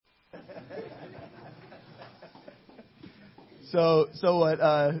So what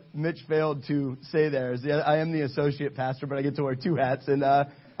Mitch failed to say there is I am the associate pastor, but I get to wear two hats, and I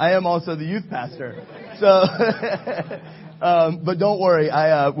am also the youth pastor. So, but don't worry,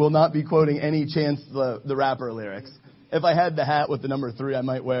 I will not be quoting any Chance the Rapper lyrics. If I had the hat with the number 3, I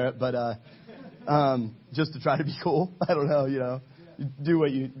might wear it, but just to try to be cool. I don't know, do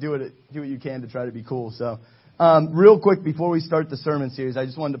what you can to try to be cool. So, real quick before we start the sermon series, I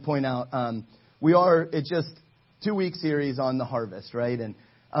just wanted to point out it's just 2-week series on the harvest, right? And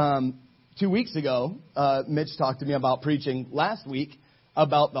 2 weeks ago, Mitch talked to me about preaching last week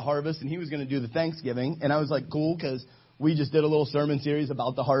about the harvest, and he was going to do the Thanksgiving, and I was like, cool, because we just did a little sermon series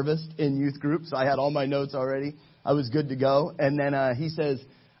about the harvest in youth group, so I had all my notes already. I was good to go, and then he says,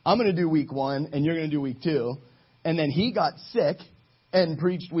 I'm going to do week 1, and you're going to do week 2, and then he got sick and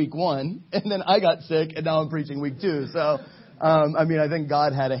preached week 1, and then I got sick, and now I'm preaching week 2, so, I think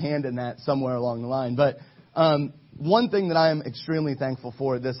God had a hand in that somewhere along the line, but one thing that I am extremely thankful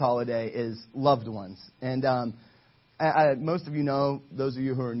for this holiday is loved ones. And most of you know, those of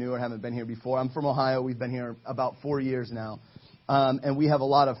you who are new or haven't been here before, I'm from Ohio. We've been here about 4 years now. And we have a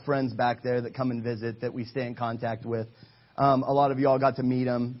lot of friends back there that come and visit that we stay in contact with. A lot of you all got to meet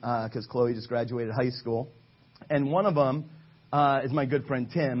them because Chloe just graduated high school. And one of them is my good friend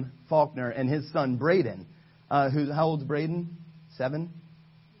Tim Faulkner and his son Braden. How old is Braden? 7?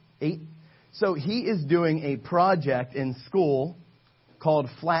 8? So he is doing a project in school called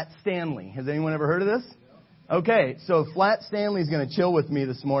Flat Stanley. Has anyone ever heard of this? Okay, so Flat Stanley is going to chill with me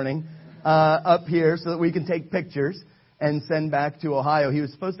this morning up here so that we can take pictures and send back to Ohio. He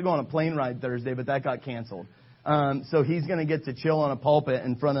was supposed to go on a plane ride Thursday, but that got canceled. So he's going to get to chill on a pulpit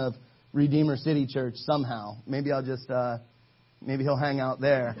in front of Redeemer City Church somehow. Maybe I'll just... Maybe he'll hang out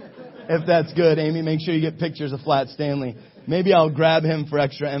there. If that's good, Amy, make sure you get pictures of Flat Stanley. Maybe I'll grab him for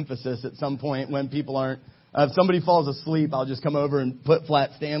extra emphasis at some point when people aren't. If somebody falls asleep, I'll just come over and put Flat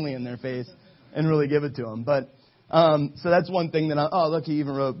Stanley in their face and really give it to them. But so that's one thing that look, he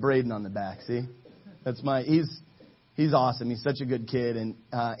even wrote Braden on the back. See, he's awesome. He's such a good kid, and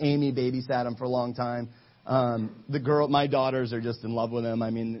Amy babysat him for a long time. My daughters are just in love with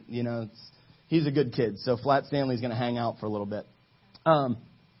him. He's a good kid. So Flat Stanley's going to hang out for a little bit.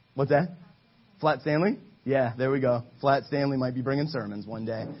 What's that? Flat Stanley? Yeah, there we go. Flat Stanley might be bringing sermons one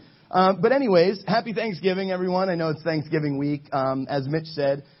day. But anyways, happy Thanksgiving, everyone. I know it's Thanksgiving week. As Mitch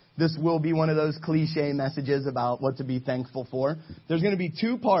said, this will be one of those cliche messages about what to be thankful for. There's going to be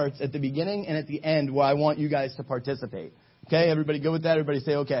 2 parts at the beginning and at the end where I want you guys to participate. Okay, everybody good with that? Everybody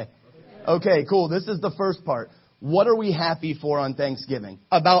say okay. Okay, cool. This is the first part. What are we happy for on Thanksgiving?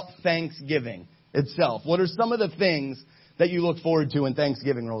 About Thanksgiving itself. What are some of the things that you look forward to when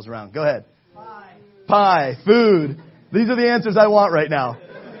Thanksgiving rolls around? Go ahead. Pie. Food. These are the answers I want right now.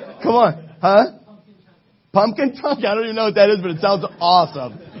 Come on. Huh? Pumpkin chunk? I don't even know what that is, but it sounds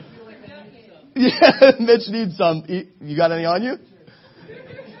awesome. Yeah, Mitch needs some. You got any on you?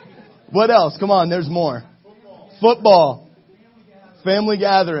 What else? Come on, there's more. Football. Family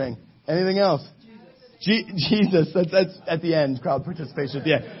gathering. Anything else? Jesus, that's at the end, crowd participation at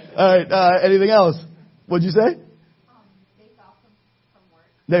the end. All right, anything else? What'd you say?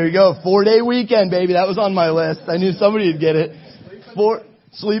 There you go, 4-day weekend, baby. That was on my list. I knew somebody would get it.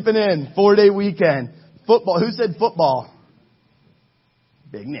 Sleeping in, 4-day weekend. Football. Who said football?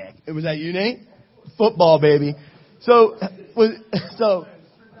 Big Nick. Was that you, Nate? Football, baby. Turducken,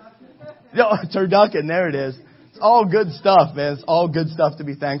 there it is. It's all good stuff, man. It's all good stuff to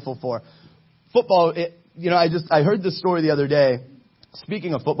be thankful for. Football, I heard this story the other day,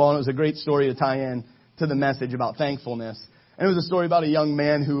 speaking of football, and it was a great story to tie in to the message about thankfulness. And it was a story about a young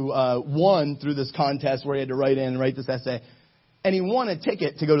man who won through this contest where he had to write this essay, and he won a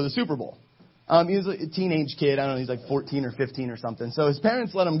ticket to go to the Super Bowl. He was a teenage kid, I don't know, he's like 14 or 15 or something. So his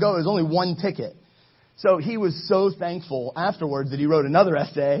parents let him go. There was only one ticket. So he was so thankful afterwards that he wrote another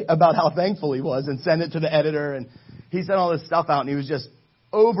essay about how thankful he was and sent it to the editor, and he sent all this stuff out, and he was just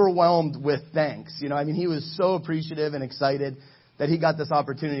overwhelmed with thanks. He was so appreciative and excited that he got this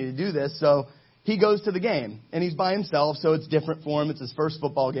opportunity to do this. So he goes to the game, and he's by himself, so it's different for him. It's his first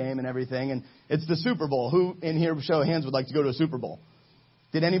football game and everything, and it's the Super Bowl. Who in here, show of hands, would like to go to a Super Bowl?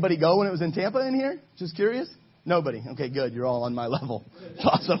 Did anybody go when it was in Tampa in here? Just curious? Nobody. Okay, good. You're all on my level. It's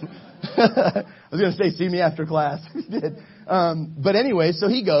awesome. I was going to say, see me after class. We did. But anyway, so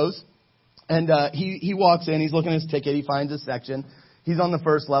he goes, and he walks in. He's looking at his ticket. He finds his section. He's on the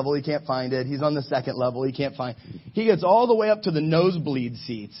first level. He can't find it. He's on the second level. He can't find it. He gets all the way up to the nosebleed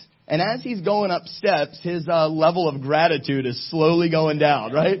seats. And as he's going up steps, his level of gratitude is slowly going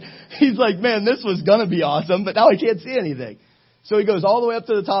down, right? He's like, man, this was going to be awesome, but now I can't see anything. So he goes all the way up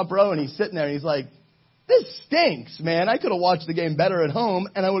to the top row, and he's sitting there, and he's like, this stinks, man. I could have watched the game better at home,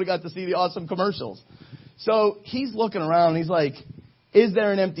 and I would have got to see the awesome commercials. So he's looking around, and he's like, is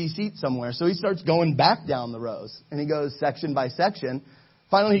there an empty seat somewhere? So he starts going back down the rows, and he goes section by section.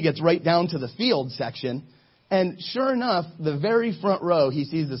 Finally, he gets right down to the field section, and sure enough, the very front row, he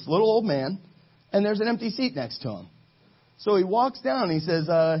sees this little old man, and there's an empty seat next to him. So he walks down, and he says,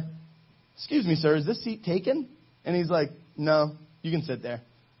 excuse me, sir, is this seat taken? And he's like, no, you can sit there.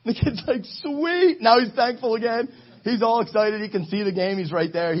 The kid's like, sweet. Now he's thankful again. He's all excited. He can see the game. He's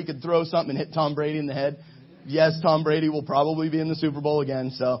right there. He could throw something and hit Tom Brady in the head. Yes, Tom Brady will probably be in the Super Bowl again.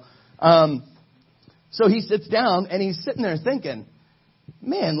 So he sits down, and he's sitting there thinking,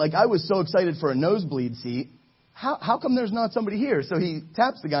 man, like I was so excited for a nosebleed seat. How come there's not somebody here? So he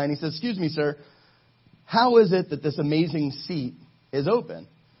taps the guy, and he says, excuse me, sir, how is it that this amazing seat is open?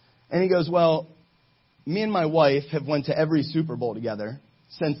 And he goes, well, me and my wife have went to every Super Bowl together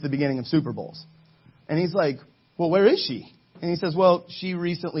since the beginning of Super Bowls. And he's like, well, where is she? And he says, well, she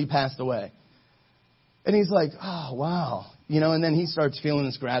recently passed away. And he's like, oh, wow. And then he starts feeling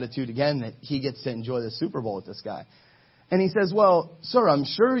this gratitude again that he gets to enjoy the Super Bowl with this guy. And he says, well, sir, I'm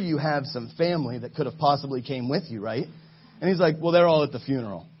sure you have some family that could have possibly came with you, right? And he's like, well, they're all at the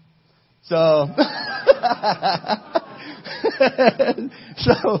funeral. So, that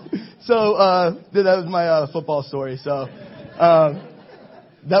was my football story. So,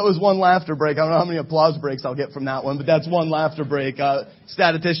 that was one laughter break. I don't know how many applause breaks I'll get from that one, but that's one laughter break.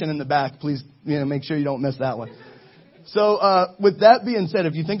 Statistician in the back, please, make sure you don't miss that one. So, with that being said,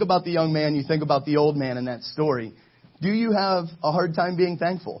 if you think about the young man, you think about the old man in that story, do you have a hard time being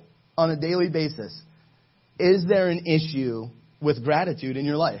thankful on a daily basis? Is there an issue with gratitude in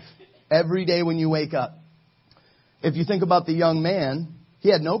your life? Every day when you wake up. If you think about the young man, he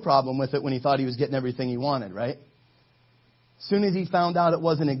had no problem with it when he thought he was getting everything he wanted, right? As soon as he found out it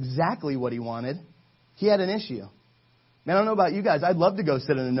wasn't exactly what he wanted, he had an issue. Man, I don't know about you guys. I'd love to go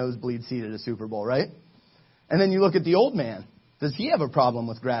sit in a nosebleed seat at a Super Bowl, right? And then you look at the old man. Does he have a problem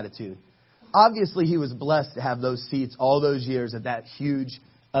with gratitude? Obviously, he was blessed to have those seats all those years at that huge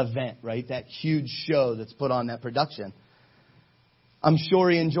event, right? That huge show that's put on that production. I'm sure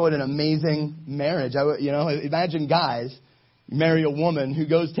he enjoyed an amazing marriage. Imagine guys, you marry a woman who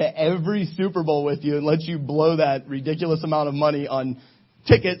goes to every Super Bowl with you and lets you blow that ridiculous amount of money on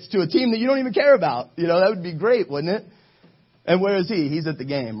tickets to a team that you don't even care about. That would be great, wouldn't it? And where is he? He's at the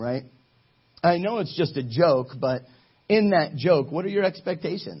game, right? I know it's just a joke, but in that joke, what are your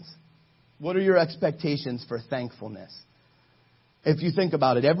expectations? What are your expectations for thankfulness? If you think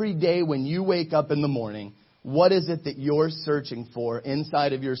about it, every day when you wake up in the morning, what is it that you're searching for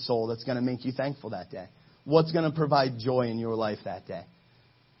inside of your soul that's going to make you thankful that day? What's going to provide joy in your life that day?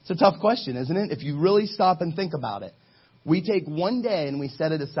 It's a tough question, isn't it? If you really stop and think about it. We take one day and we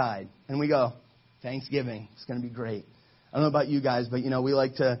set it aside and we go, Thanksgiving, it's going to be great. I don't know about you guys, but, we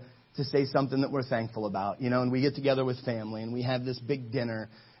like to say something that we're thankful about, and we get together with family and we have this big dinner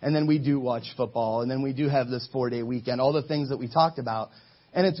and then we do watch football and then we do have this 4-day weekend, all the things that we talked about.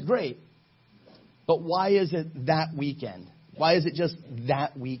 And it's great. But why is it that weekend? Why is it just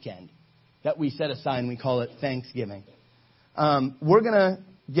that weekend that we set aside and we call it Thanksgiving? We're going to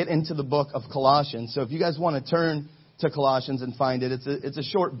get into the book of Colossians. So if you guys want to turn to Colossians and find it, it's a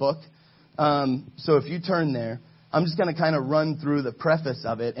short book. So if you turn there, I'm just going to kind of run through the preface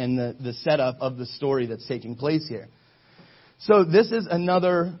of it and the setup of the story that's taking place here. So this is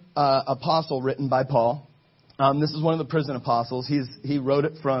another apostle written by Paul. This is one of the prison apostles. He wrote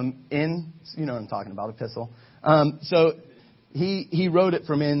it from you know what I'm talking about, epistle. So he wrote it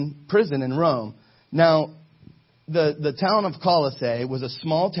from in prison in Rome. Now, the town of Colossae was a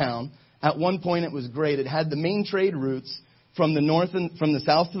small town. At one point, it was great. It had the main trade routes from the north and from the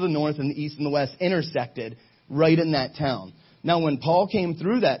south to the north and the east and the west intersected right in that town. Now, when Paul came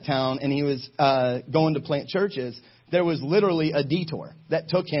through that town and he was going to plant churches, there was literally a detour that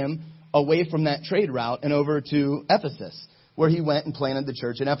took him away from that trade route and over to Ephesus, where he went and planted the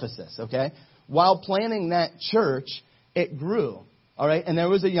church in Ephesus, okay? While planting that church, it grew, all right? And there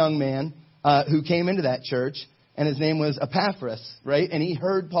was a young man who came into that church, and his name was Epaphras, right? And he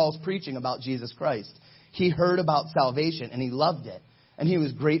heard Paul's preaching about Jesus Christ. He heard about salvation, and he loved it. And he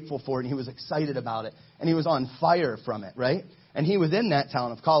was grateful for it, and he was excited about it. And he was on fire from it, right? And he was in that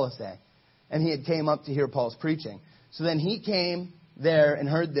town of Colossae. And he had came up to hear Paul's preaching. So then he came there and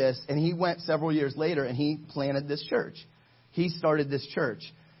heard this, and he went several years later, and he planted this church. He started this church.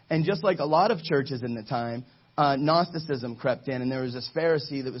 And just like a lot of churches in the time, Gnosticism crept in, and there was this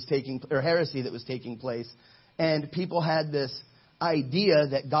heresy that was taking place. And people had this idea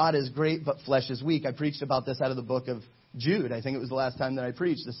that God is great, but flesh is weak. I preached about this out of the book of Jude. I think it was the last time that I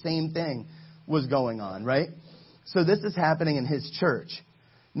preached. The same thing was going on, right? So this is happening in his church.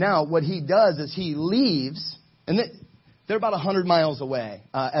 Now, what he does is he leaves, and they're about 100 miles away,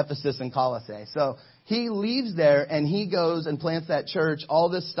 Ephesus and Colossae. So he leaves there, and he goes and plants that church. All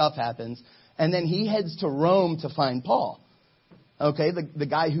this stuff happens. And then he heads to Rome to find Paul. Okay, the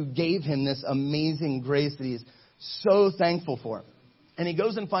guy who gave him this amazing grace that he's so thankful for. And he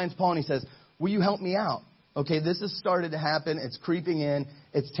goes and finds Paul, and he says, will you help me out? Okay, this has started to happen. It's creeping in.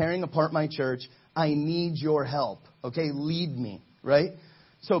 It's tearing apart my church. I need your help. Okay, lead me, right?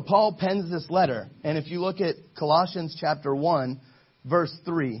 So Paul pens this letter. And if you look at Colossians chapter 1, verse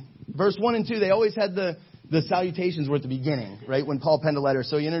 3. Verse 1 and 2, they always had the salutations were at the beginning, right, when Paul penned a letter.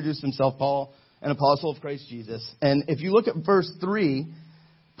 So he introduced himself, Paul, an apostle of Christ Jesus. And if you look at verse 3,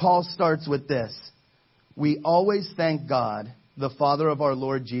 Paul starts with this. We always thank God, the Father of our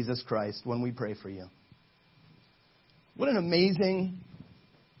Lord Jesus Christ, when we pray for you. What an amazing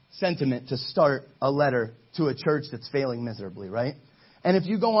sentiment to start a letter to a church that's failing miserably, right? And if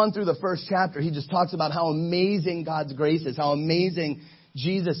you go on through the first chapter, he just talks about how amazing God's grace is, how amazing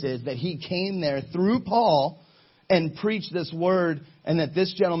Jesus is, that he came there through Paul and preached this word, and that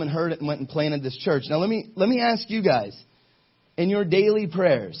this gentleman heard it and went and planted this church. Now let me ask you guys, in your daily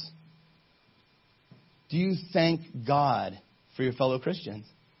prayers, do you thank God for your fellow Christians?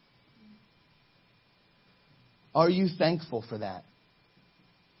 Are you thankful for that?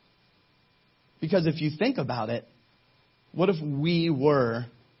 Because if you think about it, what if we were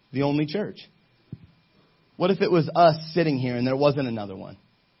the only church? What if it was us sitting here and there wasn't another one?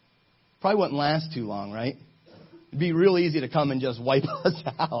 Probably wouldn't last too long, right? It'd be real easy to come and just wipe us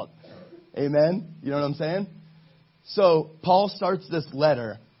out. Amen? You know what I'm saying? So Paul starts this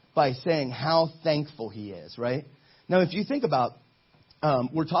letter by saying how thankful he is, right? Now, if you think about,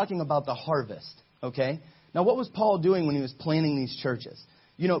 we're talking about the harvest, okay? Now, what was Paul doing when he was planting these churches?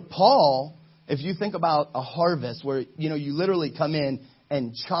 You know, Paul, if you think about a harvest where, you know, you literally come in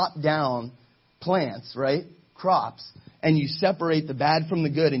and chop down plants, right? Crops. And you separate the bad from the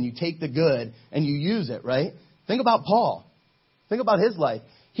good, and you take the good and you use it, right? Think about Paul. Think about his life.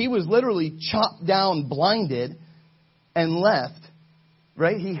 He was literally chopped down, blinded, and left,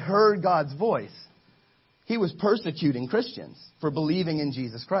 right? He heard God's voice. He was persecuting Christians for believing in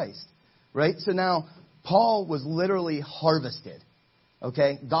Jesus Christ, right? So now Paul was literally harvested,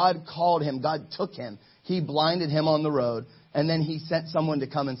 okay? God called him. God took him. He blinded him on the road, and then he sent someone to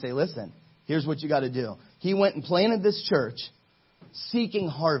come and say, listen, here's what you got to do. He went and planted this church seeking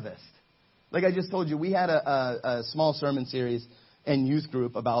harvest. Like I just told you, we had a small sermon series in youth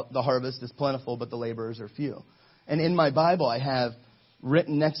group about the harvest is plentiful, but the laborers are few. And in my Bible, I have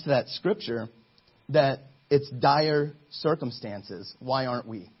written next to that scripture that it's dire circumstances. Why aren't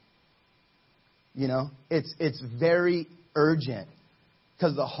we? You know, it's very urgent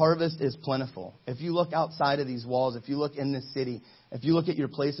because the harvest is plentiful. If you look outside of these walls, if you look in this city, if you look at your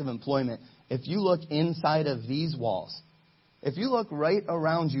place of employment, if you look inside of these walls, if you look right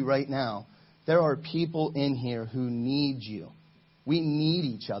around you right now, there are people in here who need you. We need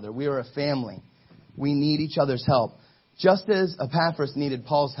each other. We are a family. We need each other's help. Just as Epaphras needed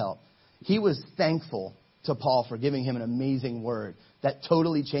Paul's help, he was thankful to Paul for giving him an amazing word that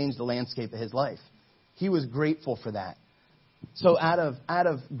totally changed the landscape of his life. He was grateful for that. So out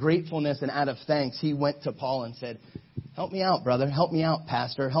of gratefulness and out of thanks, he went to Paul and said, help me out, brother. Help me out,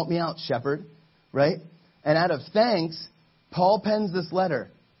 pastor. Help me out, shepherd. Right? And out of thanks, Paul pens this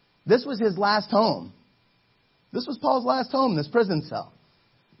letter. This was his last home. This was Paul's last home, this prison cell.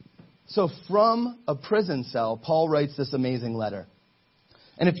 So from a prison cell, Paul writes this amazing letter.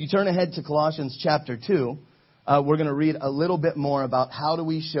 And if you turn ahead to Colossians chapter 2, we're going to read a little bit more about how do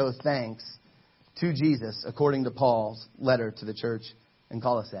we show thanks to Jesus according to Paul's letter to the church in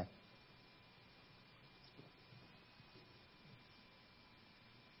Colossae.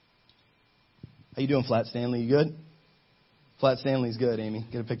 How you doing, Flat Stanley? You good? Flat Stanley's good, Amy.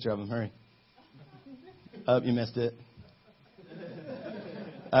 Get a picture of him. Hurry. Oh, you missed it.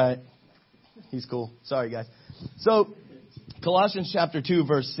 All right. He's cool. Sorry, guys. So, Colossians chapter 2,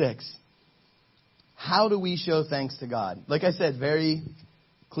 verse 6. How do we show thanks to God? Like I said, very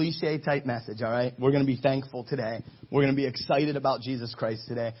cliche type message, all right? We're going to be thankful today. We're going to be excited about Jesus Christ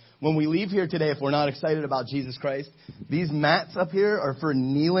today. When we leave here today, if we're not excited about Jesus Christ, these mats up here are for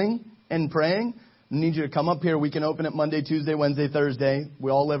kneeling and praying. I need you to come up here. We can open it Monday, Tuesday, Wednesday, Thursday.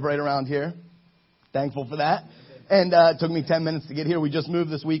 We all live right around here. Thankful for that. And it took me 10 minutes to get here. We just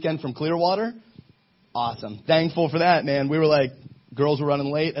moved this weekend from Clearwater. Awesome. Thankful for that, man. We were like, girls were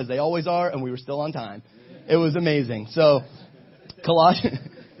running late, as they always are, and we were still on time. It was amazing. So,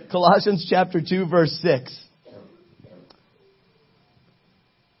 Colossians chapter 2, verse 6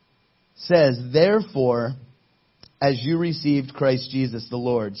 says, therefore, as you received Christ Jesus the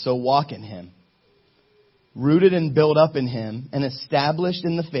Lord, so walk in him, rooted and built up in him, and established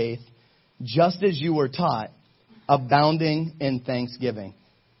in the faith, just as you were taught, abounding in thanksgiving.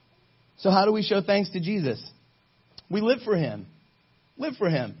 So how do we show thanks to Jesus? We live for him. Live for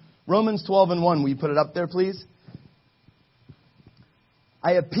him. Romans 12:1. Will you put it up there, please?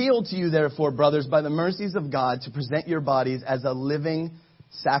 I appeal to you, therefore, brothers, by the mercies of God, to present your bodies as a living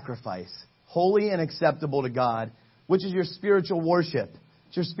sacrifice, holy and acceptable to God, which is your spiritual worship.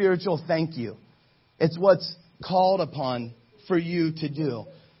 It's your spiritual thank you. It's what's called upon for you to do.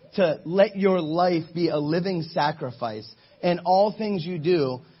 To let your life be a living sacrifice. And all things you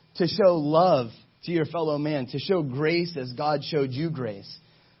do to show love to your fellow man. To show grace as God showed you grace.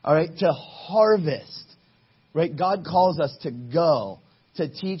 All right? To harvest. Right? God calls us to go. To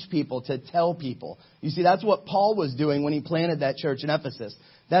teach people. To tell people. You see, that's what Paul was doing when he planted that church in Ephesus.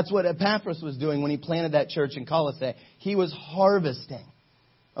 That's what Epaphras was doing when he planted that church in Colossae. He was harvesting.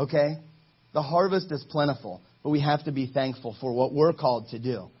 Okay? The harvest is plentiful. But we have to be thankful for what we're called to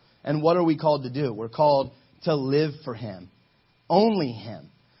do. And what are we called to do? We're called to live for him. Only him.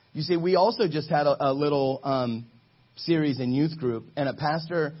 You see, we also just had a little series in youth group, and a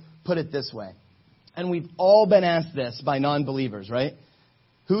pastor put it this way. And we've all been asked this by non-believers, right?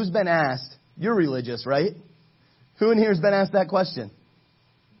 Who's been asked, you're religious, right? Who in here has been asked that question?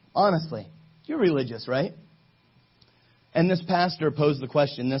 Honestly, you're religious, right? And this pastor posed the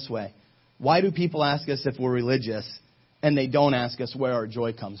question this way. Why do people ask us if we're religious? And they don't ask us where our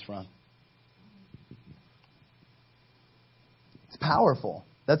joy comes from. It's powerful.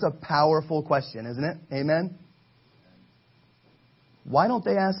 That's a powerful question, isn't it? Amen? Why don't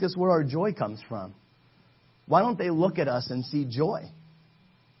they ask us where our joy comes from? Why don't they look at us and see joy?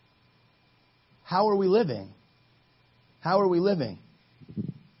 How are we living? How are we living?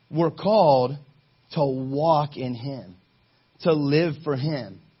 We're called to walk in him. To live for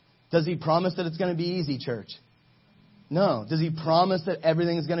him. Does he promise that it's going to be easy, church? No. Does he promise that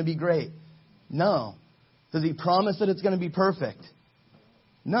everything is going to be great? No. Does he promise that it's going to be perfect?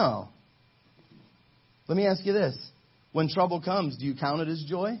 No. Let me ask you this. When trouble comes, do you count it as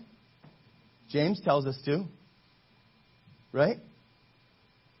joy? James tells us to. Right?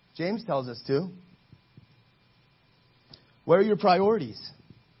 James tells us to. Where are your priorities?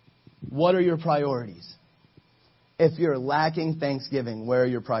 What are your priorities? If you're lacking thanksgiving, where are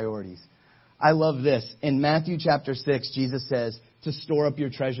your priorities? I love this. In Matthew chapter 6, Jesus says to store up your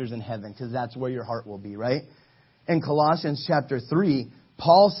treasures in heaven because that's where your heart will be, right? In Colossians chapter 3,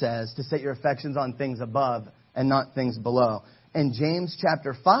 Paul says to set your affections on things above and not things below. In James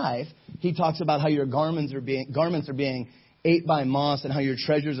chapter 5, he talks about how your garments are being ate by moss and how your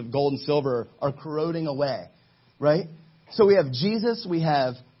treasures of gold and silver are corroding away, right? So we have Jesus, we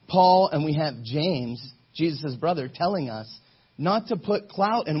have Paul, and we have James, Jesus' brother, telling us not to put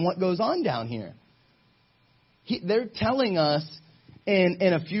clout in what goes on down here. They're telling us in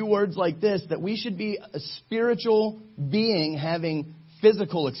a few words like this that we should be a spiritual being having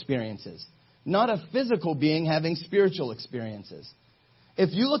physical experiences, not a physical being having spiritual experiences.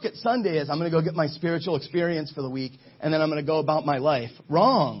 If you look at Sunday as I'm going to go get my spiritual experience for the week and then I'm going to go about my life,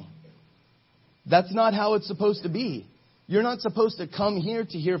 wrong. That's not how it's supposed to be. You're not supposed to come here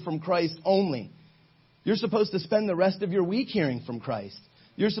to hear from Christ only. You're supposed to spend the rest of your week hearing from Christ.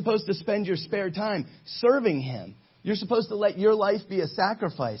 You're supposed to spend your spare time serving him. You're supposed to let your life be a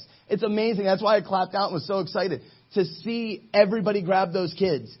sacrifice. It's amazing. That's why I clapped out and was so excited to see everybody grab those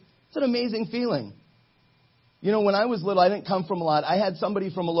kids. It's an amazing feeling. You know, when I was little, I didn't come from a lot. I had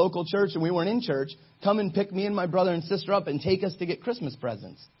somebody from a local church, and we weren't in church, come and pick me and my brother and sister up and take us to get Christmas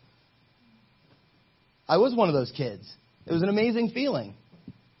presents. I was one of those kids. It was an amazing feeling.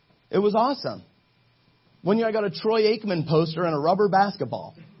 It was awesome. One year I got a Troy Aikman poster and a rubber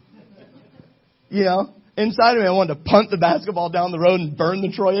basketball. You know, inside of me I wanted to punt the basketball down the road and burn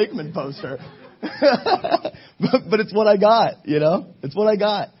the Troy Aikman poster. but it's what I got, you know. It's what I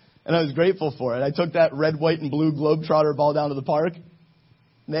got. And I was grateful for it. I took that red, white, and blue Globetrotter ball down to the park.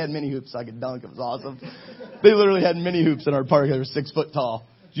 And they had mini hoops so I could dunk. It was awesome. They literally had mini hoops in our park. They were 6 foot tall.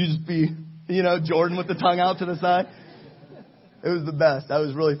 You just be, you know, Jordan with the tongue out to the side. It was the best. I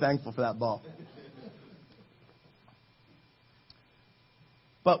was really thankful for that ball.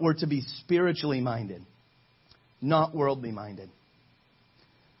 But we're to be spiritually minded, not worldly minded.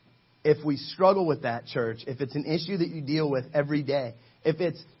 If we struggle with that, church, if it's an issue that you deal with every day, if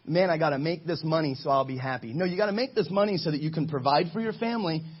it's, man, I got to make this money so I'll be happy. No, you got to make this money so that you can provide for your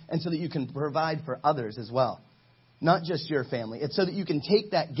family and so that you can provide for others as well. Not just your family. It's so that you can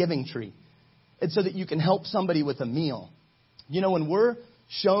take that giving tree. It's so that you can help somebody with a meal. You know, when we're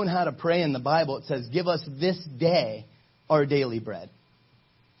shown how to pray in the Bible. It says, give us this day our daily bread.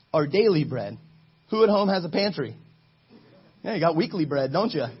 Our daily bread. Who at home has a pantry? Yeah, you got weekly bread,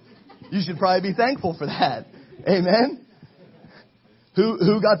 don't you? You should probably be thankful for that. Amen?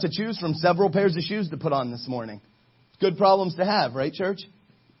 Who got to choose from several pairs of shoes to put on this morning? Good problems to have, right, church?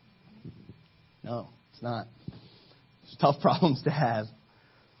 No, it's not. It's tough problems to have.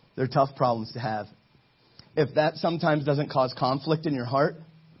 They're tough problems to have. If that sometimes doesn't cause conflict in your heart,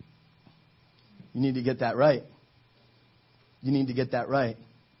 you need to get that right. You need to get that right.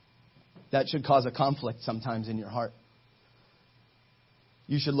 That should cause a conflict sometimes in your heart.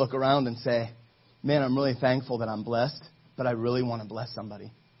 You should look around and say, man, I'm really thankful that I'm blessed, but I really want to bless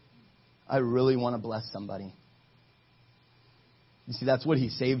somebody. I really want to bless somebody. You see, that's what He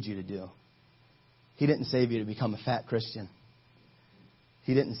saved you to do. He didn't save you to become a fat Christian.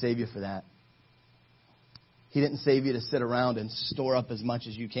 He didn't save you for that. He didn't save you to sit around and store up as much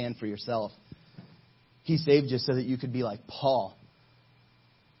as you can for yourself. He saved you so that you could be like Paul.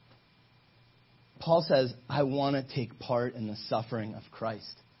 Paul says, I want to take part in the suffering of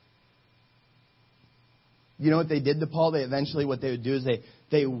Christ. You know what they did to Paul? What they would do is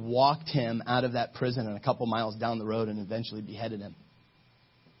they walked him out of that prison and a couple miles down the road and eventually beheaded him.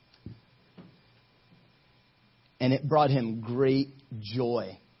 And it brought him great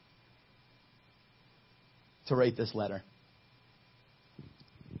joy to write this letter.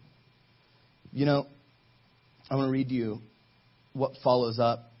 You know, I want to read you what follows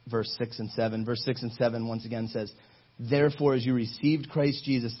up verse 6 and 7. Verse 6 and 7 once again says, therefore, as you received Christ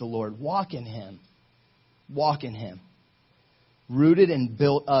Jesus the Lord, walk in Him. Walk in Him. Rooted and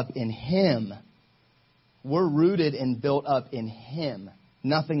built up in Him. We're rooted and built up in Him.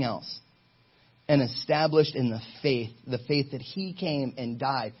 Nothing else. And established in the faith that He came and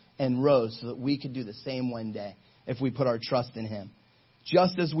died and rose so that we could do the same one day if we put our trust in Him.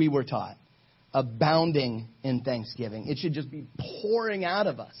 Just as we were taught. Abounding in thanksgiving. It should just be pouring out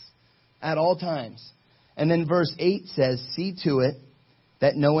of us at all times. And then verse 8 says, see to it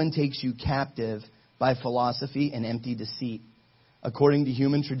that no one takes you captive by philosophy and empty deceit, according to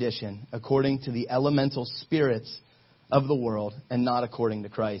human tradition, according to the elemental spirits of the world, and not according to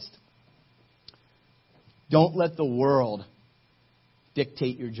Christ. Don't let the world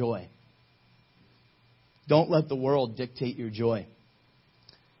dictate your joy. Don't let the world dictate your joy.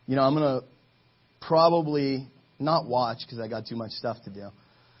 You know, I'm going to probably not watch because I got too much stuff to do.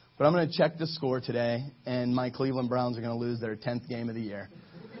 But I'm going to check the score today, and my Cleveland Browns are going to lose their 10th game of the year.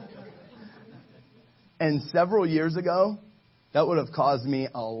 And several years ago, that would have caused me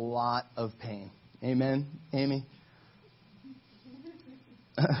a lot of pain. Amen, Amy?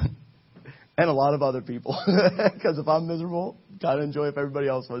 And a lot of other people. Because if I'm miserable, kind of enjoy if everybody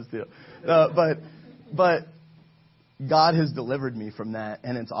else was too. But God has delivered me from that,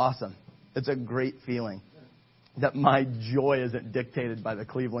 and it's awesome. It's a great feeling that my joy isn't dictated by the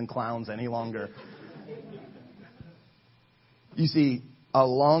Cleveland Clowns any longer. You see, a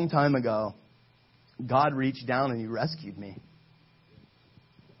long time ago, God reached down and He rescued me.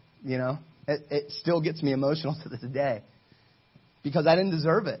 You know, it still gets me emotional to this day because I didn't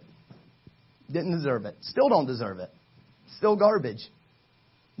deserve it. Didn't deserve it. Still don't deserve it. Still garbage.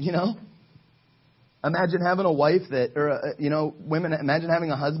 You know? Imagine having a wife women, imagine having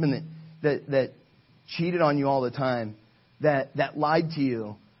a husband that cheated on you all the time, that lied to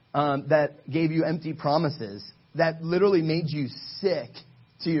you, that gave you empty promises, that literally made you sick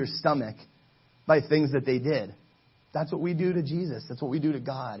to your stomach by things that they did. That's what we do to Jesus. That's what we do to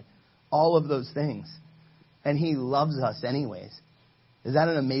God. All of those things. And He loves us anyways. Is that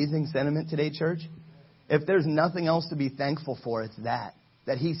an amazing sentiment today, church? If there's nothing else to be thankful for, it's that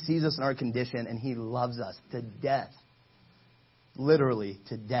He sees us in our condition and He loves us to death. Literally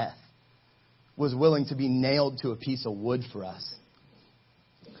to death. Was willing to be nailed to a piece of wood for us.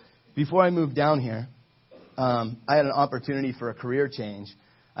 Before I moved down here, I had an opportunity for a career change.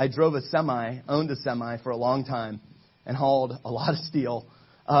 I drove owned a semi for a long time and hauled a lot of steel.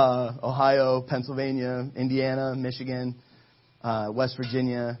 Ohio, Pennsylvania, Indiana, Michigan, West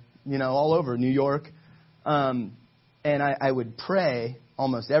Virginia, all over, New York. And I would pray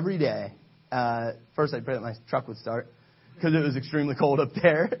almost every day. First, I'd pray that my truck would start because it was extremely cold up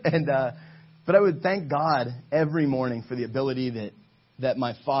there. But I would thank God every morning for the ability that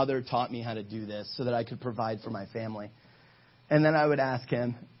my father taught me how to do this so that I could provide for my family. And then I would ask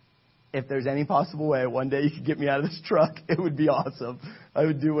Him, if there's any possible way one day you could get me out of this truck, it would be awesome. I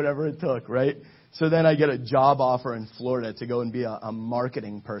would do whatever it took, right? So then I get a job offer in Florida to go and be a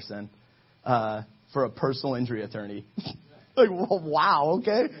marketing person for a personal injury attorney. Like, well, wow,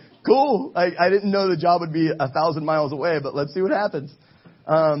 okay, cool. I didn't know the job would be 1,000 miles away, but let's see what happens.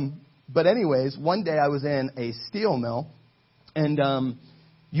 But anyways, one day I was in a steel mill, and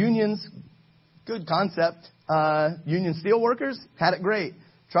unions, good concept. Union steel workers had it great.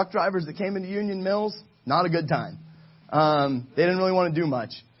 Truck drivers that came into union mills, not a good time. They didn't really want to do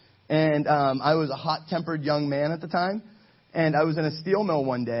much. And I was a hot-tempered young man at the time, and I was in a steel mill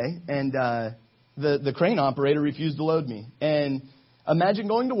one day, and the crane operator refused to load me. And imagine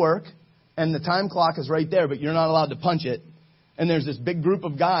going to work, and the time clock is right there, but you're not allowed to punch it. And there's this big group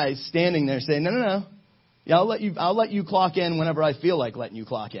of guys standing there saying, no. Yeah, I'll let you clock in whenever I feel like letting you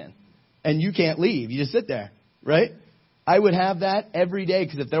clock in. And you can't leave. You just sit there, right? I would have that every day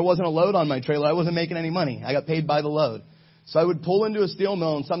because if there wasn't a load on my trailer, I wasn't making any money. I got paid by the load. So I would pull into a steel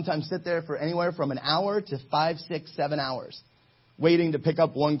mill and sometimes sit there for anywhere from an hour to 5, 6, 7 hours waiting to pick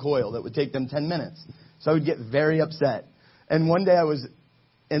up one coil that would take them 10 minutes. So I would get very upset. And one day I was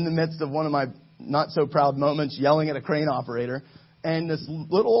in the midst of one of my not so proud moments yelling at a crane operator. And this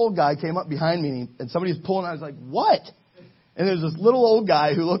little old guy came up behind me, and somebody was pulling. I was like, what? And there's this little old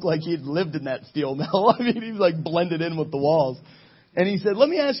guy who looked like he'd lived in that steel mill. I mean, he was like blended in with the walls. And he said, let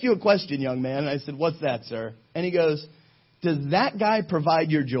me ask you a question, young man. And I said, what's that, sir? And he goes, does that guy provide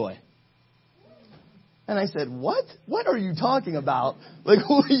your joy? And I said, what? What are you talking about? Like,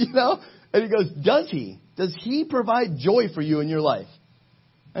 you know? And he goes, does he? Does he provide joy for you in your life?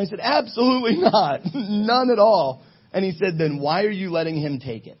 And I said, absolutely not. None at all. And he said, then why are you letting him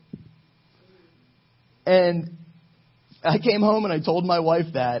take it? And I came home and I told my wife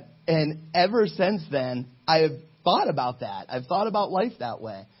that. And ever since then, I have thought about that. I've thought about life that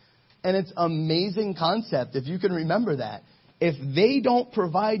way. And it's an amazing concept if you can remember that. If they don't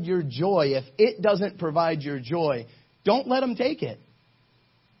provide your joy, if it doesn't provide your joy, don't let them take it.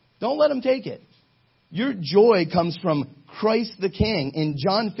 Don't let them take it. Your joy comes from Christ the King. In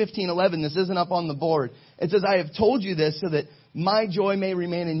John 15:11, this isn't up on the board. It says, I have told you this so that my joy may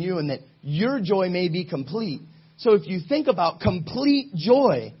remain in you and that your joy may be complete. So if you think about complete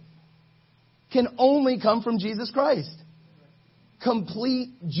joy, can only come from Jesus Christ. Complete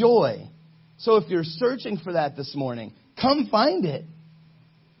joy. So if you're searching for that this morning, come find it.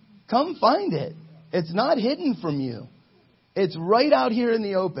 Come find it. It's not hidden from you. It's right out here in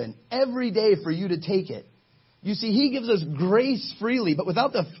the open every day for you to take it. You see, He gives us grace freely, but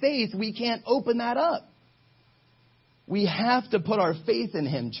without the faith, we can't open that up. We have to put our faith in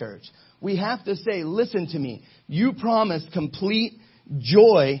Him, church. We have to say, listen to me. You promised complete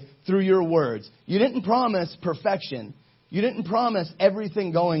joy through your words. You didn't promise perfection. You didn't promise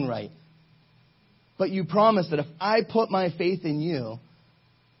everything going right. But you promised that if I put my faith in you,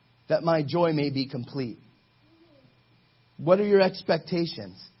 that my joy may be complete. What are your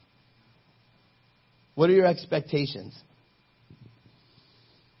expectations? What are your expectations?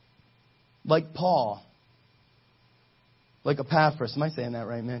 Like Paul. Like Epaphras. Am I saying that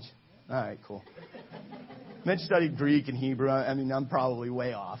right, Mitch? All right, cool. Mitch studied Greek and Hebrew. I mean, I'm probably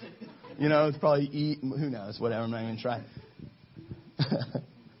way off. You know, it's probably who knows, whatever. I'm not even trying.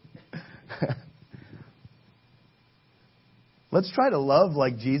 Let's try to love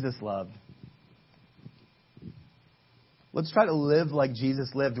like Jesus loved. Let's try to live like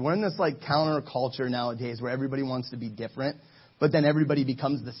Jesus lived. We're in this like counterculture nowadays where everybody wants to be different, but then everybody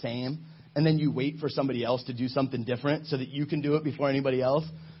becomes the same. And then you wait for somebody else to do something different so that you can do it before anybody else.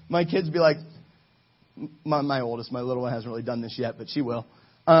 My kids be like, my oldest, my little one hasn't really done this yet, but she will.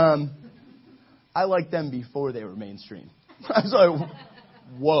 I liked them before they were mainstream. I was like,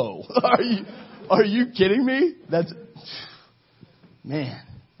 whoa, are you kidding me? Man,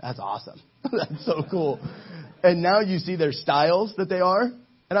 that's awesome. That's so cool. And now you see their styles that they are.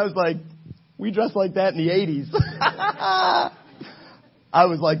 And I was like, we dressed like that in the 80s. I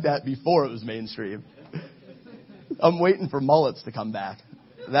was like that before it was mainstream. I'm waiting for mullets to come back.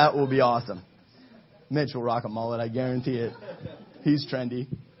 That will be awesome. Mitch will rock a mullet, I guarantee it. He's trendy.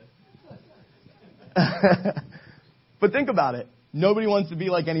 But think about it. Nobody wants to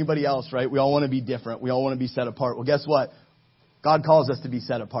be like anybody else, right? We all want to be different. We all want to be set apart. Well, guess what? God calls us to be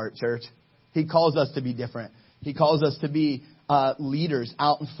set apart, church. He calls us to be different. He calls us to be leaders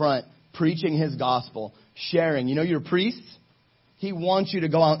out in front, preaching His gospel, sharing. You know, your priests, He wants you to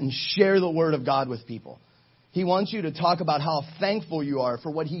go out and share the word of God with people. He wants you to talk about how thankful you are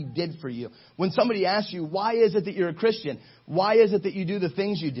for what He did for you. When somebody asks you, why is it that you're a Christian? Why is it that you do the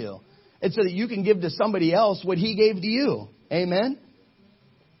things you do? It's so that you can give to somebody else what He gave to you. Amen?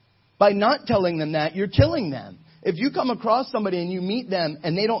 By not telling them that, you're killing them. If you come across somebody and you meet them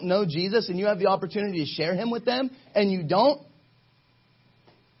and they don't know Jesus and you have the opportunity to share Him with them and you don't,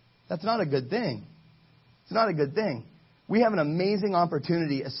 that's not a good thing. It's not a good thing. We have an amazing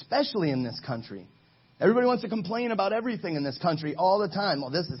opportunity, especially in this country, Everybody wants to complain about everything in this country all the time. Well,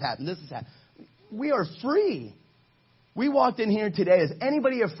 this has happened. This has happened. We are free. We walked in here today. Is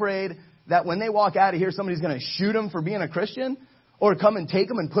anybody afraid that when they walk out of here, somebody's going to shoot them for being a Christian? Or come and take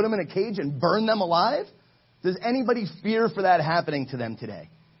them and put them in a cage and burn them alive? Does anybody fear for that happening to them today?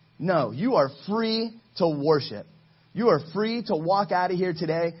 No. You are free to worship. You are free to walk out of here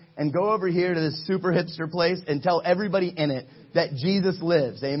today and go over here to this super hipster place and tell everybody in it that Jesus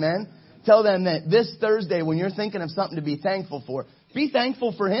lives. Amen? Tell them that this Thursday, when you're thinking of something to be thankful for, be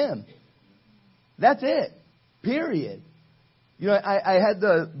thankful for Him. That's it. Period. You know, I had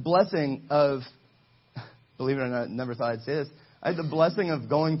the blessing of, believe it or not, never thought I'd say this. I had the blessing of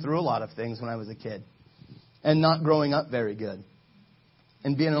going through a lot of things when I was a kid and not growing up very good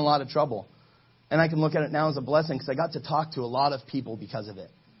and being in a lot of trouble. And I can look at it now as a blessing because I got to talk to a lot of people because of it.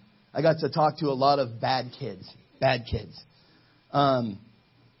 I got to talk to a lot of bad kids,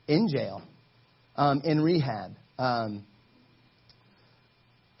 in jail, in rehab.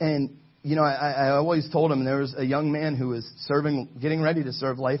 And, you know, I always told him there was a young man who was getting ready to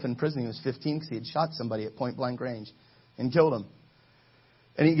serve life in prison. He was 15 because he had shot somebody at point blank range and killed him.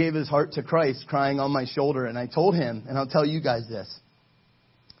 And he gave his heart to Christ, crying on my shoulder. And I told him, and I'll tell you guys this,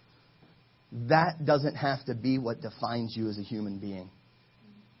 that doesn't have to be what defines you as a human being.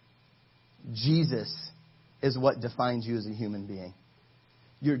 Jesus is what defines you as a human being.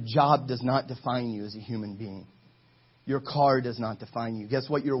 Your job does not define you as a human being. Your car does not define you. Guess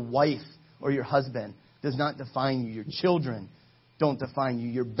what? Your wife or your husband does not define you. Your children don't define you.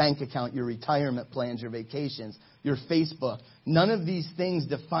 Your bank account, your retirement plans, your vacations, your Facebook. None of these things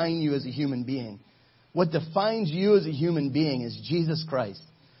define you as a human being. What defines you as a human being is Jesus Christ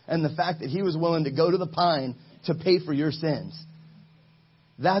and the fact that He was willing to go to the pine to pay for your sins.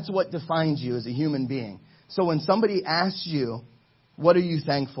 That's what defines you as a human being. So when somebody asks you, what are you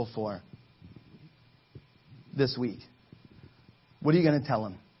thankful for this week? What are you going to tell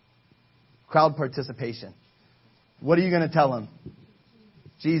them? Crowd participation. What are you going to tell them?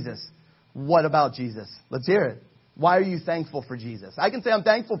 Jesus. What about Jesus? Let's hear it. Why are you thankful for Jesus? I can say I'm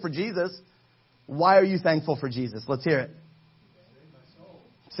thankful for Jesus. Why are you thankful for Jesus? Let's hear it. Saved my soul.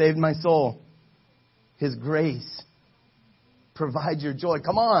 Saved my soul. His grace. Provide your joy.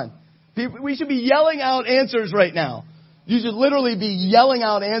 Come on. We should be yelling out answers right now. You should literally be yelling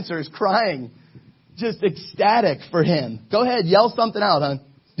out answers, crying, just ecstatic for Him. Go ahead, yell something out, hon.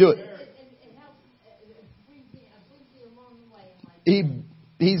 Do it.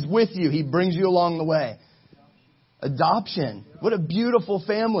 He's with you. He brings you along the way. Adoption. What a beautiful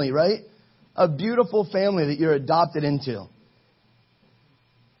family, right? A beautiful family that you're adopted into.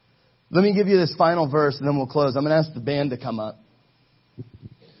 Let me give you this final verse and then we'll close. I'm going to ask the band to come up.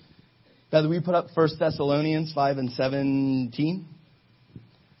 Father, we put up 1 Thessalonians 5 and 17.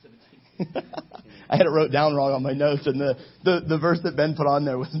 I had it wrote down wrong on my notes, and the verse that Ben put on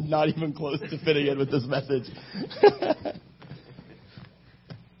there was not even close to fitting in with this message.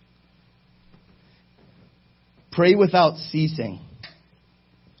 Pray without ceasing.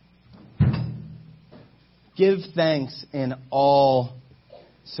 Give thanks in all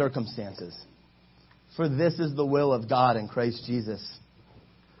circumstances. For this is the will of God in Christ Jesus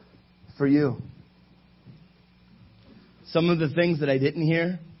for you. Some of the things that I didn't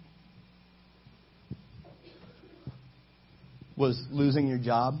hear was losing your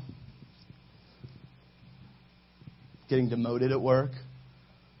job, getting demoted at work,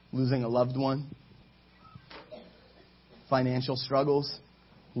 losing a loved one, financial struggles,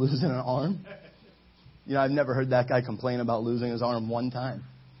 losing an arm. You know, I've never heard that guy complain about losing his arm one time.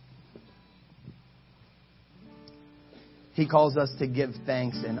 He calls us to give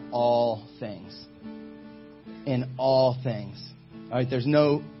thanks in all things. In all things. All right, there's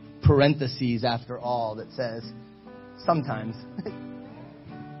no parentheses after all that says sometimes.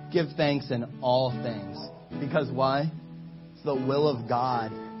 Give thanks in all things. Because why? It's the will of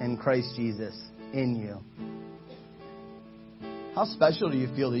God in Christ Jesus in you. How special do you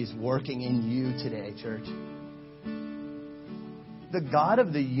feel that He's working in you today, church? The God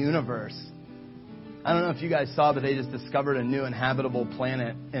of the universe. I don't know if you guys saw, but they just discovered a new inhabitable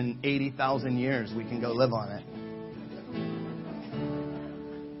planet in 80,000 years. We can go live on it.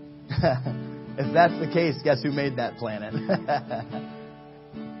 If that's the case, guess who made that planet?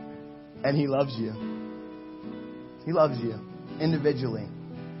 And He loves you. He loves you individually.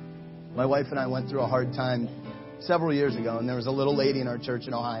 My wife and I went through a hard time several years ago, and there was a little lady in our church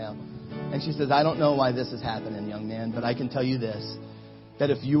in Ohio. And she says, I don't know why this is happening, young man, but I can tell you this, that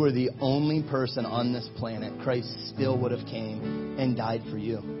if you were the only person on this planet, Christ still would have came and died for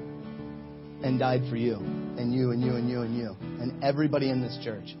you. And died for you. And you, and you, and you, and you. And everybody in this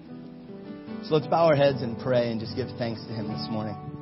church. So let's bow our heads and pray and just give thanks to Him this morning.